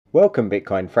Welcome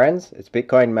Bitcoin friends, it's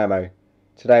Bitcoin Mamo.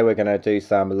 Today we're going to do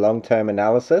some long-term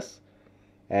analysis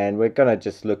and we're going to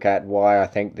just look at why I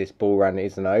think this bull run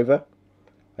isn't over.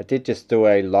 I did just do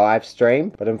a live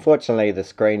stream, but unfortunately the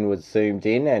screen was zoomed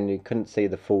in and you couldn't see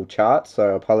the full chart, so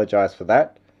I apologize for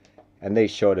that. And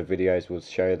these shorter videos will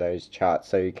show those charts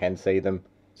so you can see them.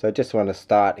 So I just want to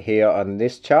start here on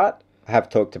this chart. I have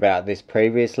talked about this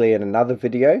previously in another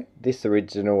video. This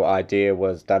original idea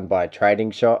was done by Trading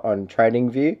Shot on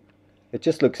TradingView. It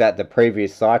just looks at the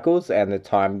previous cycles and the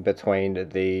time between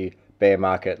the bear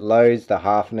market lows, the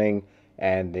halvening,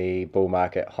 and the bull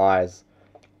market highs.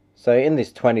 So in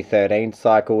this 2013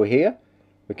 cycle here,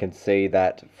 we can see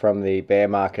that from the bear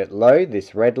market low,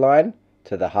 this red line,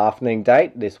 to the halvening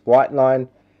date, this white line,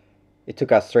 it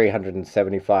took us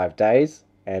 375 days.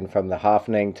 And from the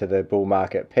halvening to the bull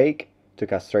market peak, it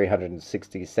took us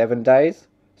 367 days.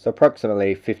 So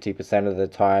approximately 50% of the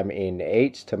time in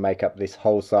each to make up this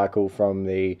whole cycle from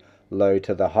the low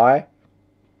to the high.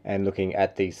 And looking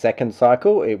at the second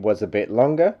cycle, it was a bit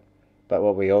longer. But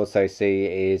what we also see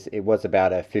is it was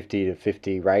about a 50 to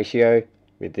 50 ratio,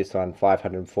 with this one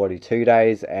 542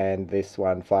 days and this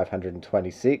one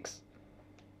 526.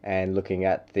 And looking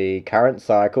at the current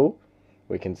cycle,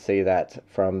 we can see that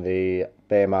from the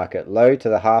bear market low to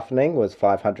the halvening was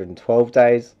 512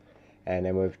 days. And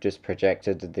then we've just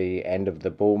projected the end of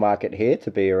the bull market here to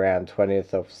be around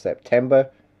 20th of September.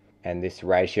 And this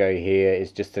ratio here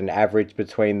is just an average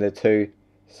between the two.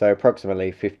 So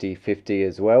approximately 50-50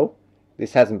 as well.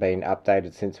 This hasn't been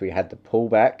updated since we had the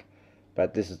pullback,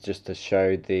 but this is just to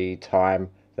show the time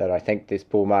that I think this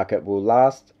bull market will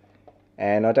last.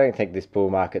 And I don't think this bull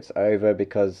market's over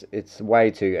because it's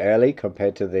way too early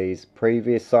compared to these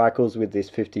previous cycles with this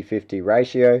 50-50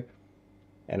 ratio.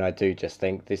 And I do just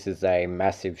think this is a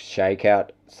massive shakeout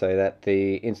so that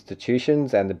the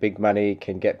institutions and the big money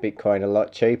can get Bitcoin a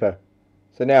lot cheaper.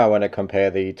 So now I want to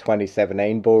compare the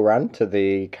 2017 bull run to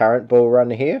the current bull run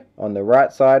here on the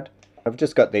right side. I've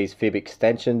just got these fib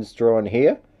extensions drawn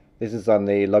here. This is on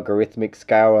the logarithmic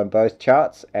scale on both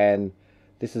charts, and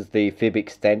this is the fib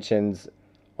extensions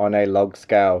on a log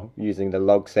scale using the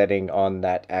log setting on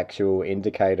that actual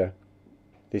indicator.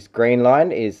 This green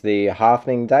line is the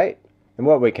halvening date, and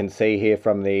what we can see here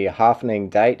from the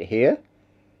halvening date here,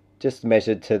 just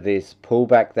measured to this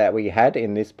pullback that we had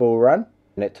in this bull run,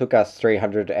 and it took us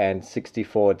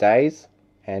 364 days.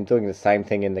 And doing the same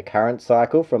thing in the current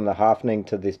cycle from the halvening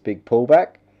to this big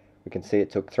pullback, we can see it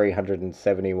took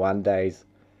 371 days.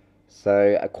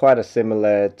 So quite a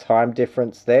similar time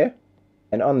difference there.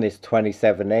 And on this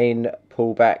 2017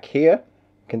 pullback here,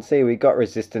 you can see we got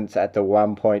resistance at the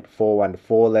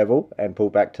 1.414 level and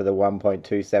pulled back to the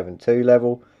 1.272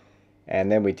 level.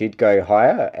 And then we did go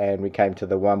higher and we came to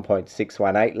the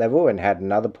 1.618 level and had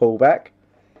another pullback.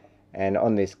 And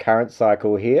on this current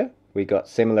cycle here, we got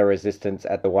similar resistance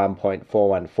at the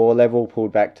 1.414 level,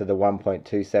 pulled back to the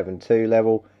 1.272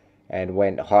 level, and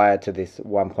went higher to this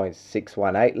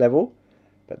 1.618 level.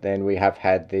 But then we have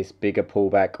had this bigger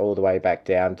pullback all the way back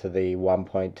down to the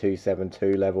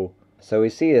 1.272 level. So we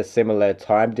see a similar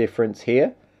time difference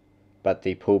here, but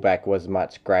the pullback was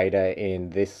much greater in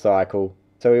this cycle.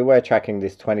 So we were tracking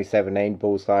this 2017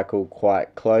 bull cycle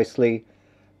quite closely.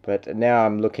 But now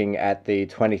I'm looking at the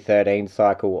 2013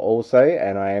 cycle also,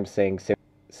 and I am seeing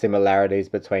similarities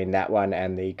between that one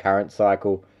and the current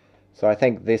cycle. So I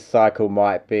think this cycle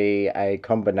might be a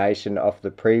combination of the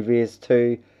previous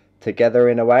two together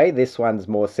in a way. This one's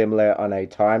more similar on a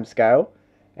time scale,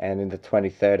 and in the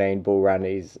 2013 bull run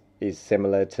is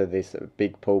similar to this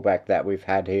big pullback that we've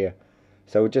had here.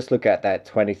 So we'll just look at that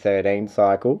 2013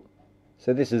 cycle.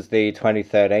 So this is the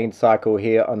 2013 cycle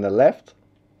here on the left.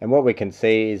 And what we can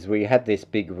see is we had this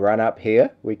big run up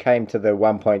here. We came to the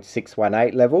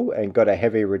 1.618 level and got a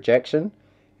heavy rejection,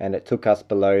 and it took us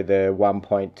below the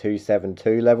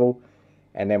 1.272 level.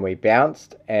 And then we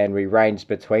bounced and we ranged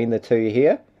between the two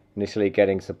here, initially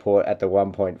getting support at the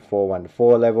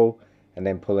 1.414 level and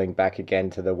then pulling back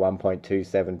again to the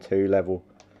 1.272 level.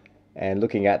 And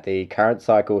looking at the current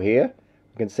cycle here,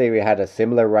 we can see we had a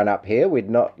similar run up here with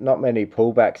not many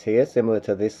pullbacks here, similar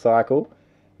to this cycle.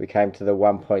 We came to the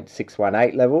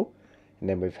 1.618 level, and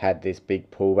then we've had this big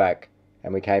pullback,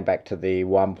 and we came back to the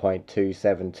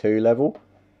 1.272 level.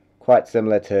 Quite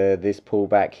similar to this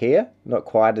pullback here, not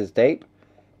quite as deep,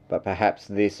 but perhaps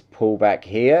this pullback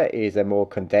here is a more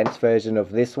condensed version of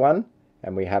this one,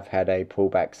 and we have had a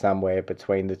pullback somewhere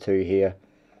between the two here.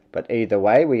 But either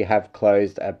way, we have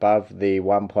closed above the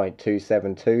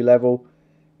 1.272 level,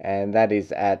 and that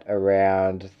is at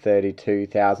around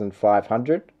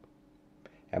 32,500.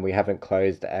 And we haven't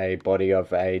closed a body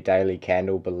of a daily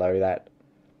candle below that.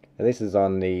 This is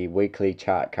on the weekly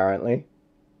chart currently.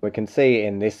 We can see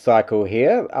in this cycle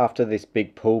here, after this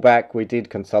big pullback, we did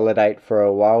consolidate for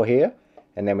a while here,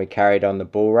 and then we carried on the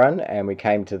bull run and we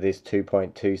came to this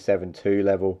 2.272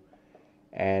 level.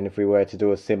 And if we were to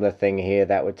do a similar thing here,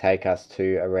 that would take us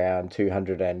to around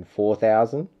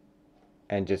 204,000.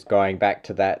 And just going back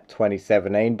to that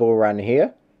 2017 bull run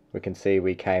here, we can see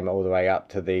we came all the way up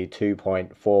to the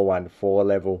 2.414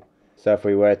 level. So if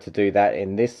we were to do that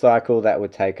in this cycle, that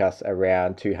would take us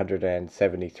around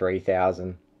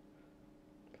 273,000.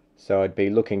 So I'd be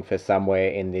looking for somewhere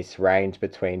in this range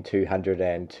between 200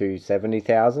 and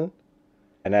 270,000.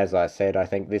 And as I said, I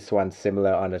think this one's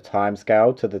similar on a time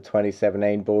scale to the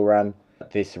 2017 bull run.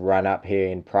 This run up here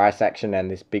in price action and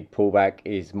this big pullback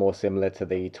is more similar to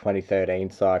the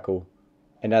 2013 cycle.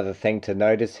 Another thing to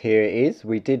notice here is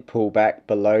we did pull back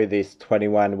below this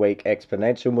 21-week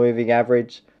exponential moving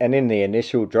average, and in the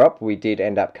initial drop we did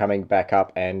end up coming back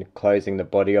up and closing the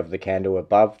body of the candle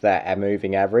above that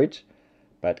moving average.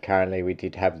 But currently we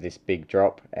did have this big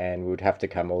drop and we would have to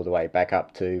come all the way back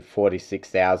up to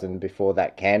 46,000 before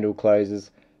that candle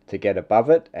closes to get above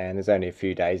it, and there's only a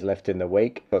few days left in the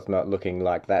week, so it's not looking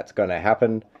like that's going to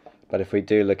happen. But if we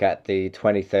do look at the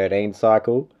 2013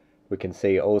 cycle, we can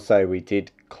see also we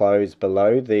did close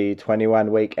below the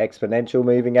 21-week exponential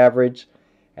moving average,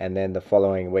 and then the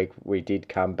following week we did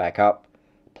come back up,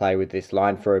 play with this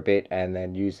line for a bit, and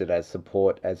then use it as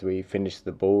support as we finish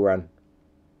the bull run.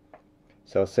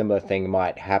 So a similar thing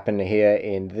might happen here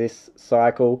in this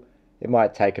cycle. It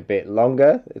might take a bit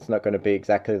longer. It's not going to be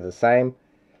exactly the same,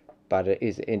 but it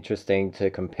is interesting to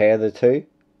compare the two.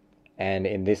 And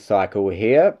in this cycle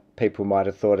here, people might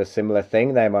have thought a similar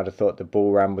thing. They might have thought the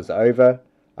bull run was over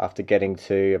after getting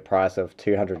to a price of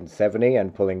 270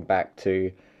 and pulling back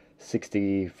to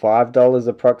 $65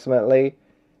 approximately.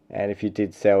 And if you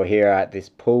did sell here at this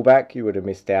pullback, you would have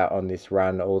missed out on this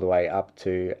run all the way up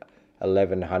to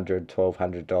 $1,100,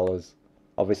 $1,200.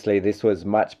 Obviously this was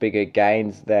much bigger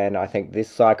gains than I think this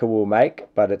cycle will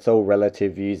make, but it's all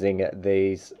relative using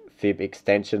these fib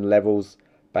extension levels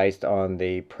based on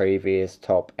the previous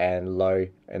top and low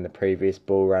in the previous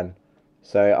bull run.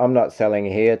 So I'm not selling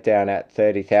here down at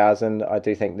 30,000. I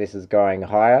do think this is going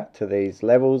higher to these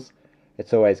levels.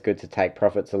 It's always good to take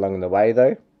profits along the way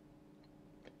though.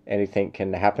 Anything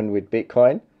can happen with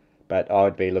Bitcoin, but I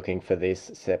would be looking for this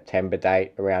September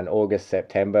date, around August,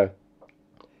 September,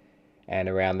 and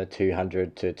around the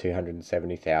 200 to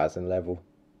 270,000 level.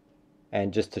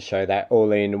 And just to show that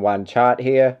all in one chart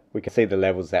here, we can see the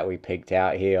levels that we peaked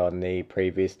out here on the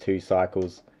previous two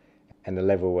cycles, and the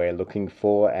level we're looking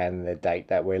for and the date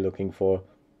that we're looking for.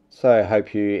 So I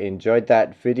hope you enjoyed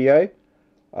that video.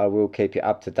 I will keep you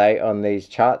up to date on these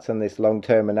charts and this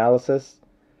long-term analysis.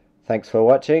 Thanks for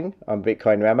watching. I'm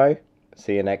Bitcoin Ramo.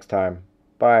 See you next time.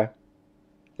 Bye.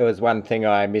 There was one thing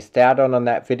I missed out on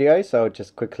that video, so I'll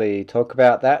just quickly talk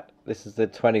about that. This is the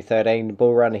 2013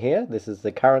 bull run here. This is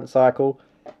the current cycle,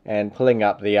 and pulling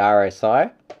up the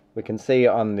RSI, we can see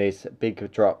on this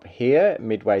big drop here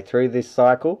midway through this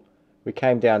cycle, we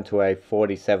came down to a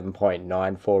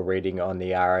 47.94 reading on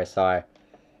the RSI.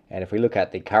 And if we look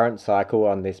at the current cycle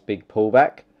on this big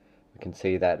pullback, we can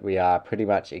see that we are pretty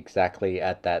much exactly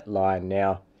at that line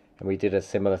now. And we did a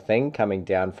similar thing coming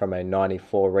down from a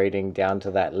 94 reading down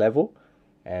to that level,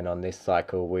 and on this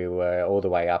cycle we were all the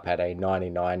way up at a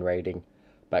 99 reading,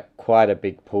 but quite a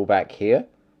big pullback here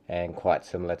and quite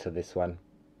similar to this one.